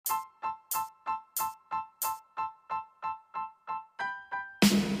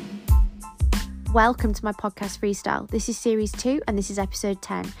Welcome to my podcast Freestyle. This is series 2 and this is episode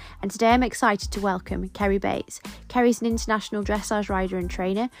 10. And today I'm excited to welcome Keri Bates. Keri's an international dressage rider and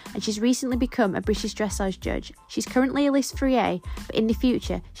trainer, and she's recently become a British dressage judge. She's currently a list 3A, but in the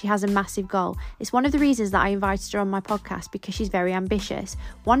future she has a massive goal. It's one of the reasons that I invited her on my podcast, because she's very ambitious.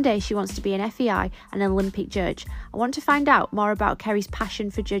 One day she wants to be an FEI and an Olympic judge. I want to find out more about Keri's passion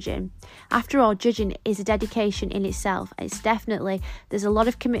for judging. After all, judging is a dedication in itself. There's a lot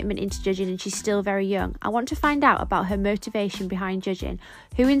of commitment into judging, and she's still very young. I want to find out about her motivation behind judging,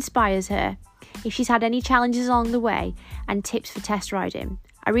 who inspires her, if she's had any challenges along the way, and tips for test riding.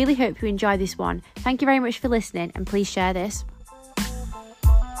 I really hope you enjoy this one. Thank you very much for listening, and please share this.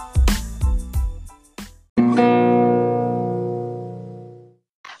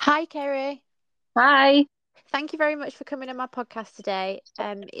 Hi, Keri. Hi. Thank you very much for coming on my podcast today.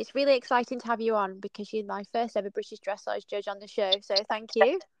 It's really exciting to have you on because you're my first ever British dressage judge on the show, so thank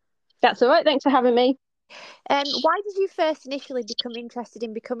you. That's all right. Thanks for having me. Why did you first initially become interested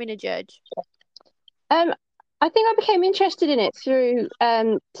in becoming a judge? I think I became interested in it through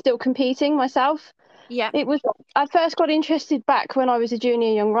still competing myself. Yeah. I first got interested back when I was a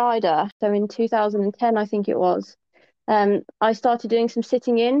junior young rider. So in 2010, I think it was. I started doing some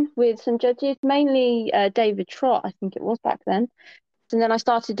sitting in with some judges, mainly David Trott, I think it was back then. And then I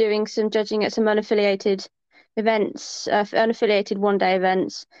started doing some judging at some unaffiliated events, unaffiliated one-day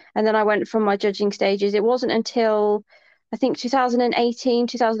events. And then I went from my judging stages. It wasn't until I think 2018,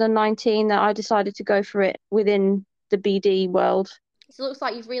 2019 that I decided to go for it within the BD world. So it looks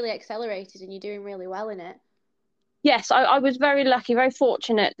like you've really accelerated and you're doing really well in it. Yes, I was very lucky, very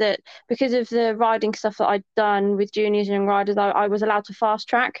fortunate that because of the riding stuff that I'd done with juniors and young riders, I was allowed to fast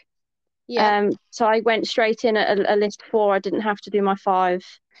track. Yeah. So I went straight in at a list 4. I didn't have to do my 5.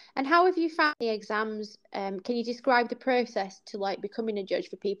 And how have you found the exams? Can you describe the process to becoming a judge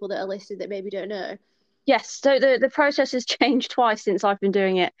for people that are listed that maybe don't know? Yes, so the process has changed twice since I've been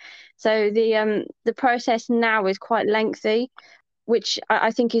doing it. So the process now is quite lengthy, which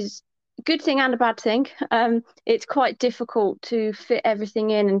I think is a good thing and a bad thing. It's quite difficult to fit everything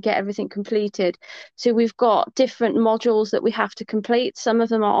in and get everything completed. So we've got different modules that we have to complete. Some of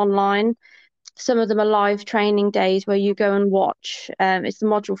them are online. Some of them are live training days where you go and watch. It's the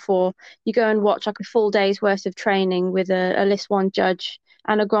module 4. You go and watch like a full day's worth of training with a list 1 judge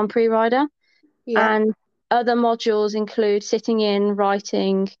and a Grand Prix rider. Yeah. And other modules include sitting in,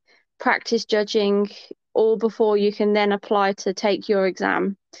 writing, practice judging, all before you can then apply to take your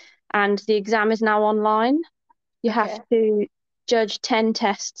exam. And the exam is now online. You have to judge 10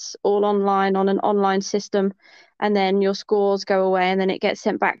 tests all online on an online system, and then your scores go away, and then it gets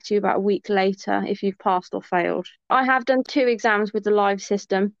sent back to you about a week later if you've passed or failed. I have done 2 exams with the live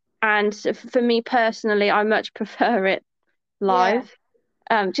system, and for me personally, I much prefer it live.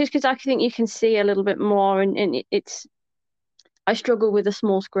 Yeah. Just because I think you can see a little bit more, and I struggle with a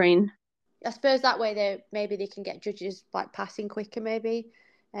small screen. I suppose that way maybe they can get judges passing quicker maybe.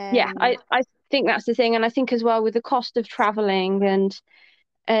 Yeah, I think that's the thing, and I think as well with the cost of traveling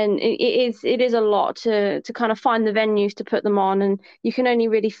and it is a lot to kind of find the venues to put them on, and you can only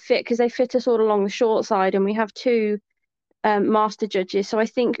really fit because they fit us all along the short side, and we have 2 master judges. So I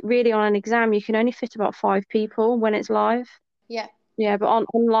think really on an exam you can only fit about 5 people when it's live. Yeah, but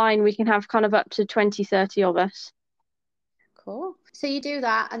online we can have kind of up to 20-30 of us. Cool. So you do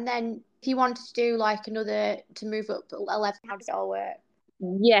that, and then if you wanted to do another to move up 11, how does it all work?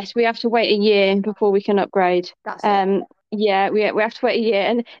 Yes, we have to wait a year before we can upgrade. That's it. Yeah, we have to wait a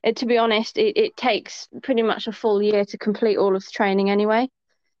year, and to be honest, it takes pretty much a full year to complete all of the training anyway.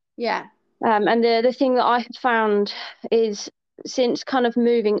 Yeah. And the thing that I have found is since kind of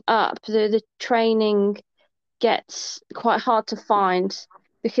moving up, the training gets quite hard to find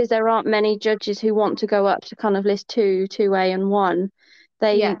because there aren't many judges who want to go up to kind of list 2, 2A and 1.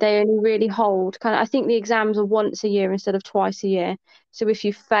 They only really hold kind of, I think the exams are once a year instead of twice a year. So if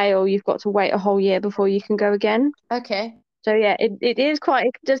you fail, you've got to wait a whole year before you can go again. Okay. So yeah, it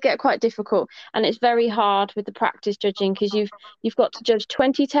does get quite difficult, and it's very hard with the practice judging because you've got to judge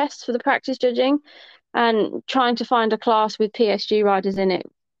 20 tests for the practice judging, and trying to find a class with PSG riders in it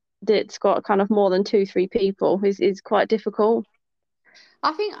that's got kind of more than 2-3 people is quite difficult.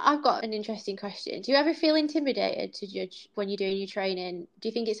 I think I've got an interesting question. Do you ever feel intimidated to judge when you're doing your training? Do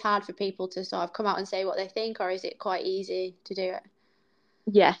you think it's hard for people to sort of come out and say what they think, or is it quite easy to do it?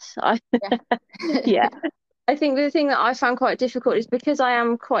 Yes, yeah. I think the thing that I found quite difficult is because I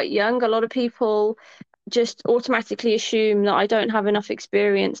am quite young, a lot of people just automatically assume that I don't have enough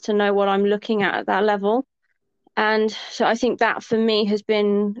experience to know what I'm looking at that level. And so I think that for me has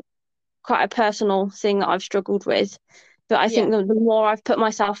been quite a personal thing that I've struggled with, But I Yeah. think the more I've put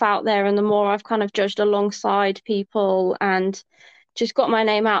myself out there and the more I've kind of judged alongside people and just got my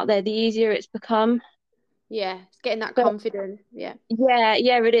name out there, the easier it's become. Yeah. It's getting that But confidence. Yeah. yeah,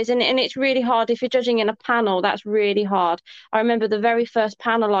 yeah, it is. And it's really hard if you're judging in a panel, that's really hard. I remember the very first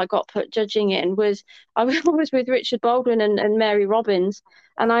panel I got put judging in was I was was with Richard Baldwin and Mary Robbins.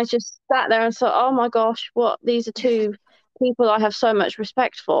 And I just sat there and thought, oh my gosh, what these are two people I have so much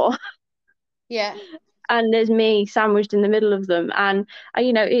respect for. Yeah. And there's me sandwiched in the middle of them. And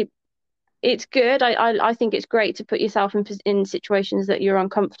it's good. I think it's great to put yourself in situations that you're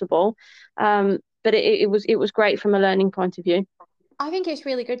uncomfortable. But it was great from a learning point of view. I think it's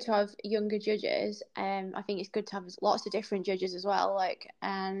really good to have younger judges. I think it's good to have lots of different judges as well. Like,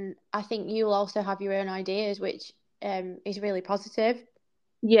 and I think you'll also have your own ideas, which is really positive.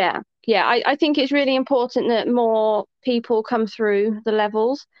 Yeah, yeah. I think it's really important that more people come through the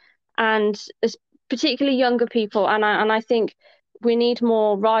levels, and particularly younger people. And I think we need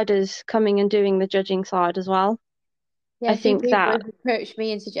more riders coming and doing the judging side as well. Yeah, I a few think people that have approached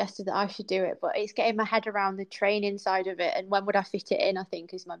me and suggested that I should do it, but it's getting my head around the training side of it and when would I fit it in, I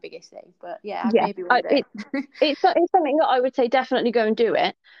think is my biggest thing. But yeah, yeah, maybe one day. it's something that I would say definitely go and do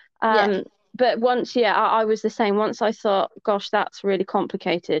it. Yeah, But once, yeah, I was the same. Once I thought, gosh, that's really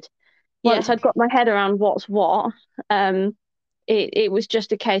complicated. yeah, Once I'd got my head around what's what, um, it was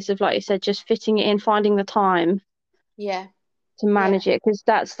just a case of, like you said, just fitting it in, finding the time yeah, to yeah. manage it, because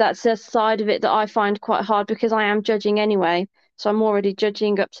that's a side of it that I find quite hard because I am judging anyway. So I'm already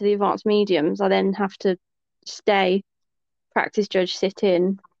judging up to the advanced mediums. I then have to stay, practice, judge, sit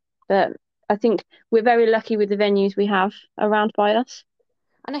in. But I think we're very lucky with the venues we have around by us.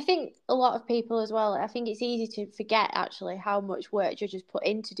 And I think a lot of people as well, I think it's easy to forget actually how much work judges put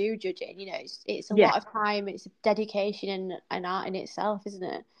in to do judging. You know, it's a Yeah, lot of time, it's a dedication and an art in itself, isn't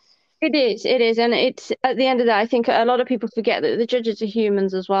it? it is, and it's at the end of that. I think a lot of people forget that the judges are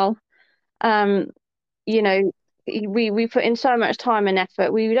humans as well. Um, you know, we put in so much time and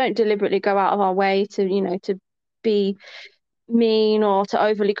effort. We don't deliberately go out of our way to, to be mean or to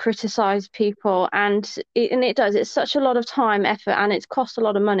overly criticize people, and it does. It's such a lot of time, effort, and it's cost a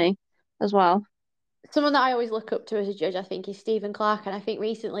lot of money as well. Someone that I always look up to as a judge, I think, is Stephen Clark, and I think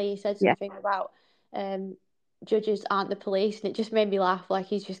recently he said Yeah, something about um, judges aren't the police, and it just made me laugh. Like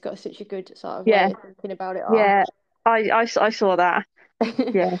he's just got such a good sort of yeah, way of thinking about it all. yeah. I saw that.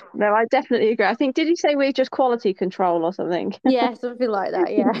 Yeah, no, I definitely agree. I think, did you say we're just quality control or something? Yeah, something like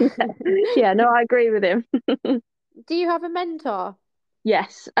that. Yeah. Yeah, no, I agree with him. Do you have a mentor?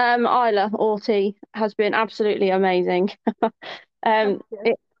 Yes, Isla Orty has been absolutely amazing. That's It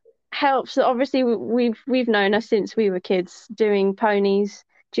good. helps that obviously we've known her since we were kids doing ponies,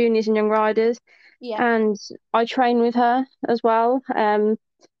 juniors and young riders, Yeah. and I train with her as well,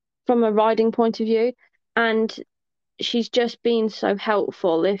 from a riding point of view, and she's just been so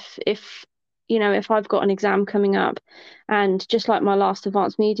helpful. If I've got an exam coming up, and just like my last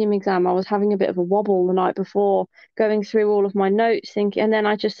advanced medium exam, I was having a bit of a wobble the night before, going through all of my notes, thinking, and then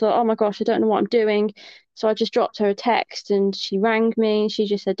I just thought, oh my gosh, I don't know what I'm doing. So I just dropped her a text, and she rang me, and she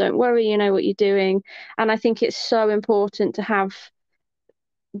just said, don't worry, you know what you're doing. And I think it's so important to have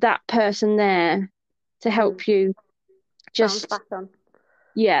that person there to Mm. help you Bounce just. back on.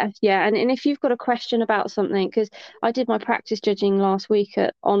 Yeah, yeah. And if you've got a question about something, because I did my practice judging last week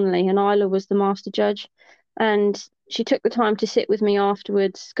at Onley, and Isla was the master judge, and she took the time to sit with me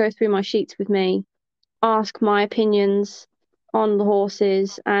afterwards, go through my sheets with me, ask my opinions on the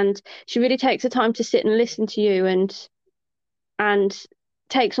horses, and she really takes the time to sit and listen to you, and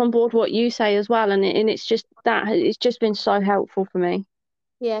takes on board what you say as well. And it's just that it's just been so helpful for me.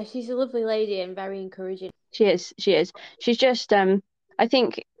 Yeah, she's a lovely lady and very encouraging. She is. She is. She's just I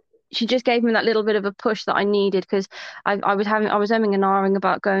think she just gave me that little bit of a push that I needed, because I was umming and ahhing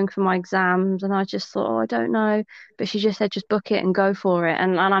about going for my exams, and I just thought, oh, I don't know. But she just said, just book it and go for it.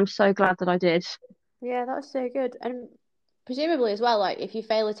 And I'm so glad that I did. Yeah, that's so good. And presumably as well, like if you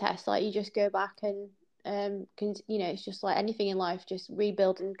fail a test, like you just go back and it's just like anything in life, just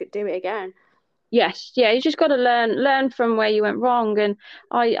rebuild and do it again. Yes, yeah, you just got to learn from where you went wrong. And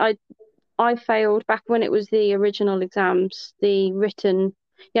I I failed back when it was the original exams, the written.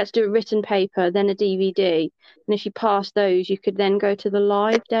 You had to do a written paper, then a DVD, and if you passed those, you could then go to the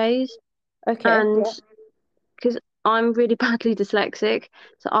live days. Okay, And yeah. because I'm really badly dyslexic,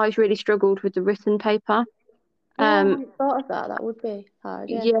 so I really struggled with the written paper. Yeah, I Um, hadn't thought of that. That would be hard,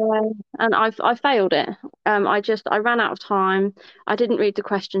 yeah. yeah, and I failed it. I ran out of time. I didn't read the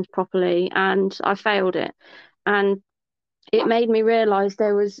questions properly, and I failed it. And it made me realise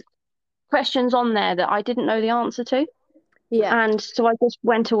there was questions on there that I didn't know the answer to. Yeah. And so I just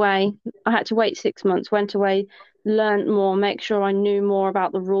went away. I had to wait 6 months, went away, learnt more, make sure I knew more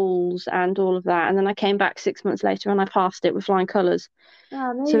about the rules and all of that. And then I came back 6 months later and I passed it with flying colours.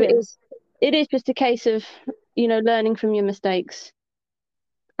 Oh, So amazing. it is just a case of, learning from your mistakes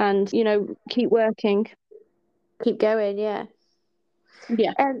and, keep working. Keep going, yeah.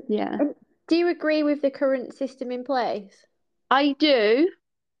 Yeah. Um, Yeah. and do you agree with the current system in place? I do.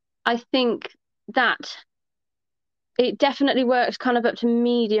 I think that it definitely works kind of up to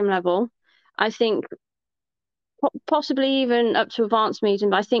medium level. I think possibly even up to advanced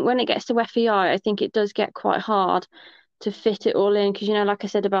medium, but I think when it gets to FEI, I think it does get quite hard to fit it all in because, like I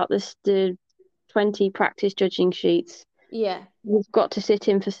said about the 20 practice judging sheets, Yeah. you've got to sit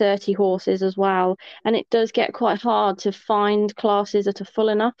in for 30 horses as well. And it does get quite hard to find classes that are full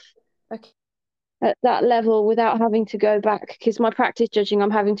enough Okay. at that level without having to go back because my practice judging,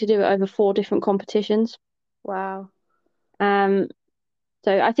 I'm having to do it over 4 different competitions. Wow. Um,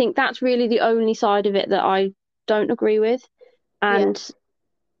 so I think that's really the only side of it that I don't agree with. Yeah. And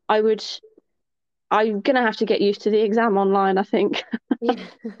I would, I'm gonna have to get used to the exam online, I think. Yeah.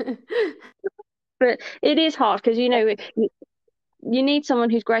 But it is hard because you need someone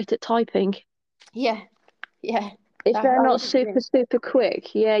who's great at typing. Yeah. Yeah. If That, they're that not would super, agree. super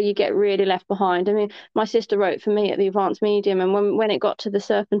quick, yeah, you get really left behind. I mean, my sister wrote for me at the advanced medium, and when it got to the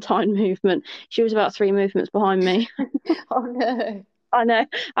serpentine movement, she was about 3 movements behind me. Oh no. I know.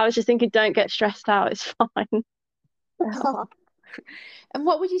 I was just thinking, don't get stressed out. It's fine. And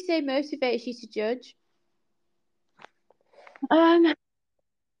what would you say motivates you to judge? Um,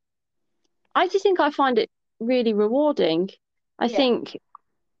 I just think I find it really rewarding. I Yeah. think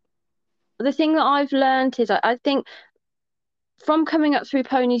the thing that I've learned is I think from coming up through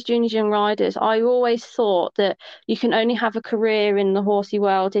ponies, juniors, young riders, I always thought that you can only have a career in the horsey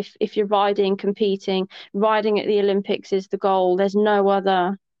world if you're riding, competing, riding at the Olympics is the goal. There's no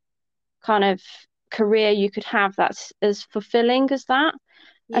other kind of career you could have that's as fulfilling as that.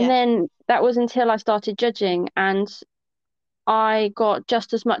 And Yeah. then that was until I started judging, and I got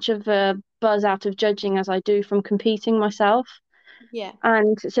just as much of a buzz out of judging as I do from competing myself. Yeah.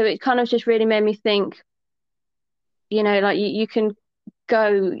 And so it kind of just really made me think, like you can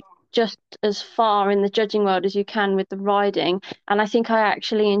go just as far in the judging world as you can with the riding. And I think I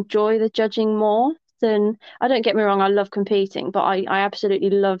actually enjoy the judging more than, I don't get me wrong, I love competing, but I absolutely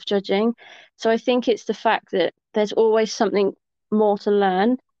love judging. So I think it's the fact that there's always something more to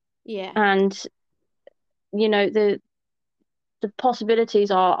learn. Yeah. And, the possibilities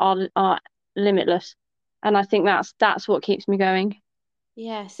are limitless. And I think that's what keeps me going.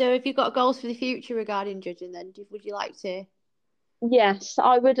 Yeah. So have you got goals for the future regarding judging then? Would you like to? Yes,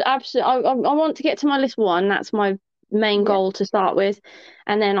 I would absolutely. I want to get to my list one. That's my main Yeah. goal to start with,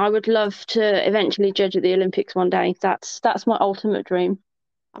 and then I would love to eventually judge at the Olympics one day. That's my ultimate dream.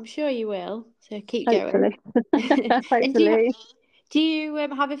 I'm sure you will. So keep going. Hopefully, And hopefully. do you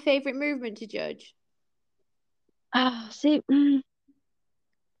have a favorite movement to judge? Ah, see,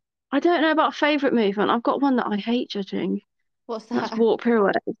 I don't know about favorite movement. I've got one that I hate judging. What's That's that? walk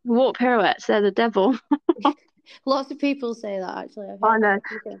pirouettes. Walk pirouettes. They're the devil. Lots of people say that actually. I've I heard that know. a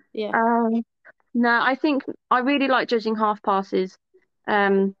few times. Yeah. Um, no, I think I really like judging half passes.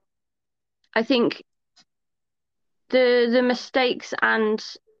 Um, I think the mistakes and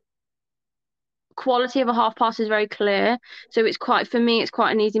quality of a half pass is very clear. So it's quite for me, it's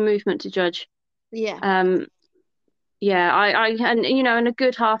quite an easy movement to judge. Yeah. Um, yeah, I and and a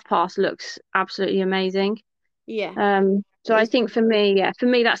good half pass looks absolutely amazing. Yeah. So It I is think pretty. for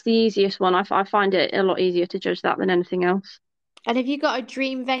me that's the easiest one. I find it a lot easier to judge that than anything else. And have you got a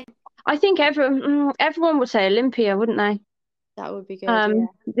dream venue? I think everyone would say Olympia, wouldn't they? That would be good, yeah.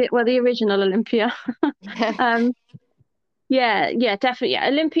 The original Olympia. Yeah. Um, yeah, yeah, definitely. Yeah,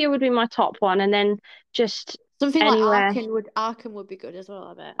 Olympia would be my top one, and then just Something like anywhere. Arkham would be good as well,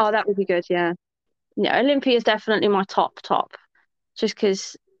 I bet. Oh, that would be good. Yeah, yeah. Olympia is definitely my top, just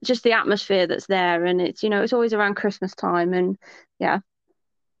because just the atmosphere that's there, and it's always around Christmas time, and yeah,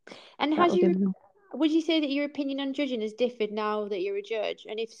 And that would be my. would you say that your opinion on judging has differed now that you're a judge?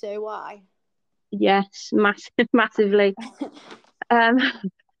 And if so, why? Yes, massively. Um,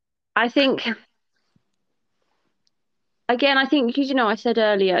 I think again, I think because I said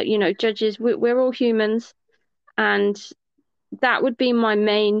earlier, judges, we're all humans, and that would be my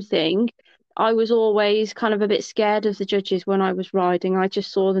main thing. I was always kind of a bit scared of the judges when I was riding. I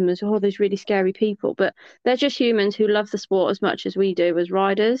just saw them as, oh, those really scary people, but they're just humans who love the sport as much as we do as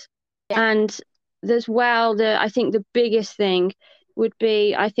riders. Yeah. And as well, I think the biggest thing would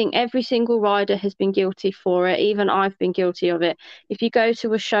be I think every single rider has been guilty for it. Even I've been guilty of it. If you go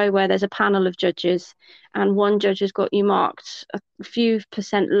to a show where there's a panel of judges and one judge has got you marked a few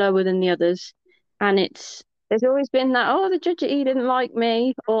percent lower than the others, and it's There's always been that, oh, the judge at E didn't like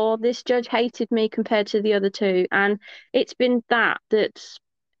me, or this judge hated me compared to the other two. And it's been that that's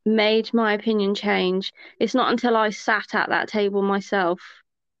made my opinion change. It's not until I sat at that table myself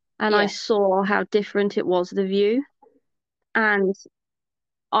and I Yeah. saw how different it was, the view. And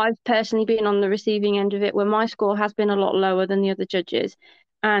I've personally been on the receiving end of it where my score has been a lot lower than the other judges.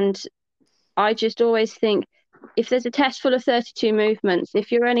 And I just always think if there's a test full of 32 movements,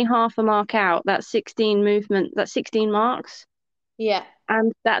 if you're only half a mark out, that's 16 marks. Yeah.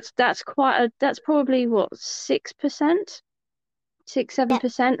 And that's probably what, 6%,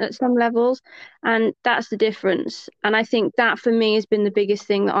 7% at some levels. And that's the difference. And I think that for me has been the biggest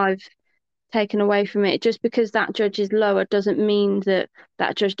thing that I've taken away from it. Just because that judge is lower doesn't mean that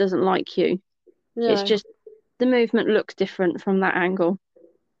that judge doesn't like you. It's No, just the movement looks different from that angle.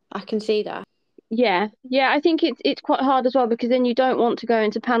 I can see that. Yeah, I think it's quite hard as well because then you don't want to go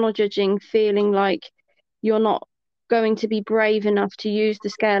into panel judging feeling like you're not going to be brave enough to use the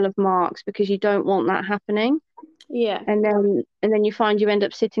scale of marks because you don't want that happening. Yeah. And then you find you end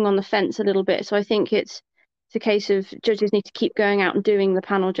up sitting on the fence a little bit. So I think it's a case of judges need to keep going out and doing the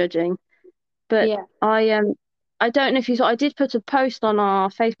panel judging. But Yeah. I don't know if you saw, I did put a post on our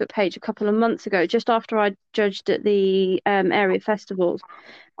Facebook page a couple of months ago, just after I judged at the area festivals.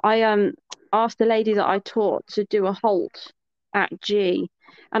 I asked the lady that I taught to do a halt at G,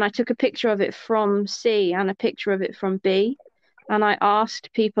 and I took a picture of it from C and a picture of it from B, and I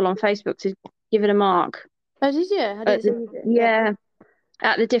asked people on Facebook to give it a mark Oh, did you? I at didn't see you did. Yeah. yeah,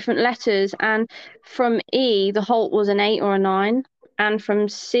 at the different letters, and from E the halt was an 8 or a 9, and from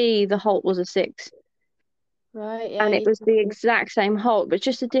C the halt was a 6. Right. Yeah. And it was the exact same halt, but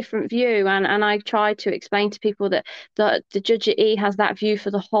just a different view. And I tried to explain to people that the judge at E has that view for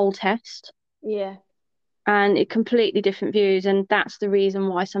the whole test, Yeah. and it completely different views. And that's the reason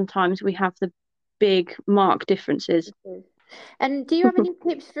why sometimes we have the big mark differences. And do you have any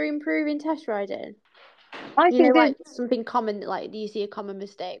tips for improving test riding? I think that Like something common, like do you see a common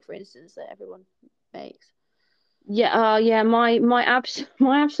mistake, for instance, that everyone makes? yeah, my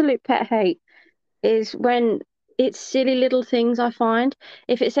absolute pet hate is when it's silly little things. I find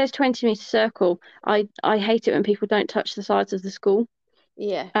if it says 20-meter circle, I hate it when people don't touch the sides of the school.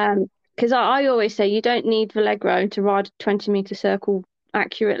 Yeah. Because I always say you don't need Vellegro to ride a 20-meter circle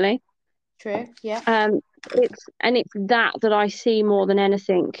accurately. True. Yeah. It's that I see more than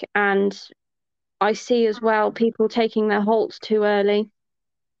anything, and I see as well people taking their halts too early.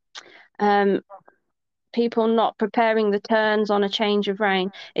 Um, People not preparing the turns on a change of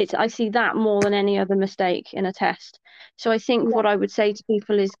rein. I see that more than any other mistake in a test. So I think what I would say to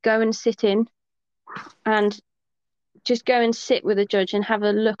people is go and sit in and just go and sit with a judge and have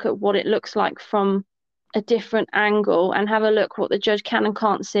a look at what it looks like from a different angle and have a look what the judge can and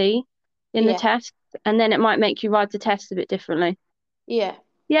can't see in the Yeah. test, and then it might make you ride the test a bit differently. Yeah.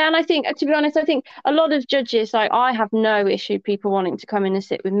 Yeah, and I think, to be honest, I think a lot of judges, like I have no issue people wanting to come in and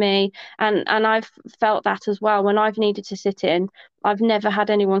sit with me, and I've felt that as well when I've needed to sit in. I've never had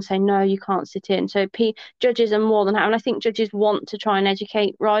anyone say no, you can't sit in. So judges are more than happy, and I think judges want to try and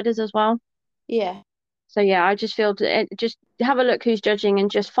educate riders as well. Yeah. So yeah, I just feel just have a look who's judging and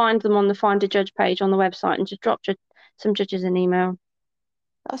just find them on the Find a Judge page on the website and just drop some judges an email.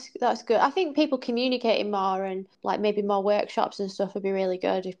 That's good. I think people communicating more and like maybe more workshops and stuff would be really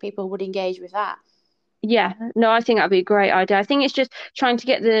good if people would engage with that. Yeah, no, I think that'd be a great idea. I think it's just trying to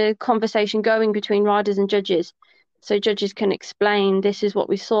get the conversation going between riders and judges, so judges can explain this is what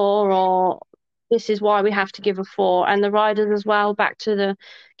we saw or this is why we have to give a 4, and the riders as well back to the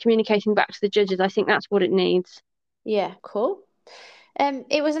communicating back to the judges. I think that's what it needs. Yeah, cool.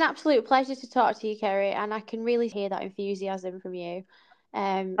 It was an absolute pleasure to talk to you, Keri, and I can really hear that enthusiasm from you.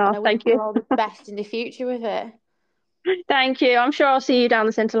 And Oh, I wish thank you you. all the best in the future with it. Thank you. I'm sure I'll see you down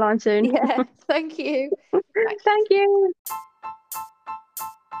the centre line soon. Yeah, thank you. Thanks. Thank you.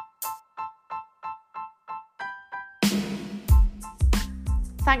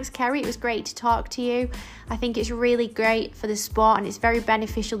 Thanks, Keri. It was great to talk to you. I think it's really great for the sport and it's very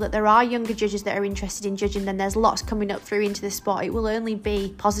beneficial that there are younger judges that are interested in judging. Then there's lots coming up through into the sport. It will only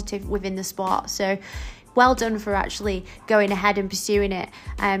be positive within the sport. So well done for actually going ahead and pursuing it.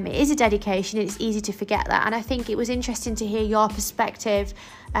 It is a dedication. It's easy to forget that. And I think it was interesting to hear your perspective.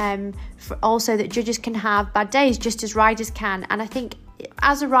 Also that judges can have bad days just as riders can. And I think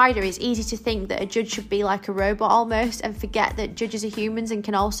as a rider, it's easy to think that a judge should be like a robot almost and forget that judges are humans and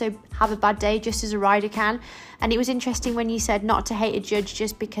can also have a bad day just as a rider can. And it was interesting when you said not to hate a judge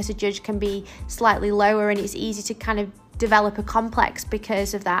just because a judge can be slightly lower, and it's easy to kind of develop a complex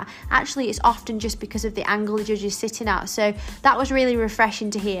because of that. Actually, it's often just because of the angle the judge is sitting at. So that was really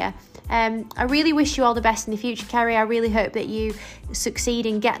refreshing to hear. I really wish you all the best in the future, Keri. I really hope that you succeed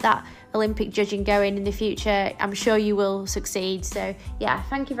and get that Olympic judging going in the future. I'm sure you will succeed. So yeah,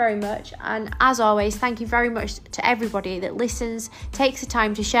 thank you very much. And as always, thank you very much to everybody that listens, takes the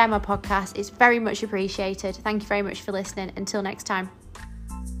time to share my podcast. It's very much appreciated. Thank you very much for listening. Until next time.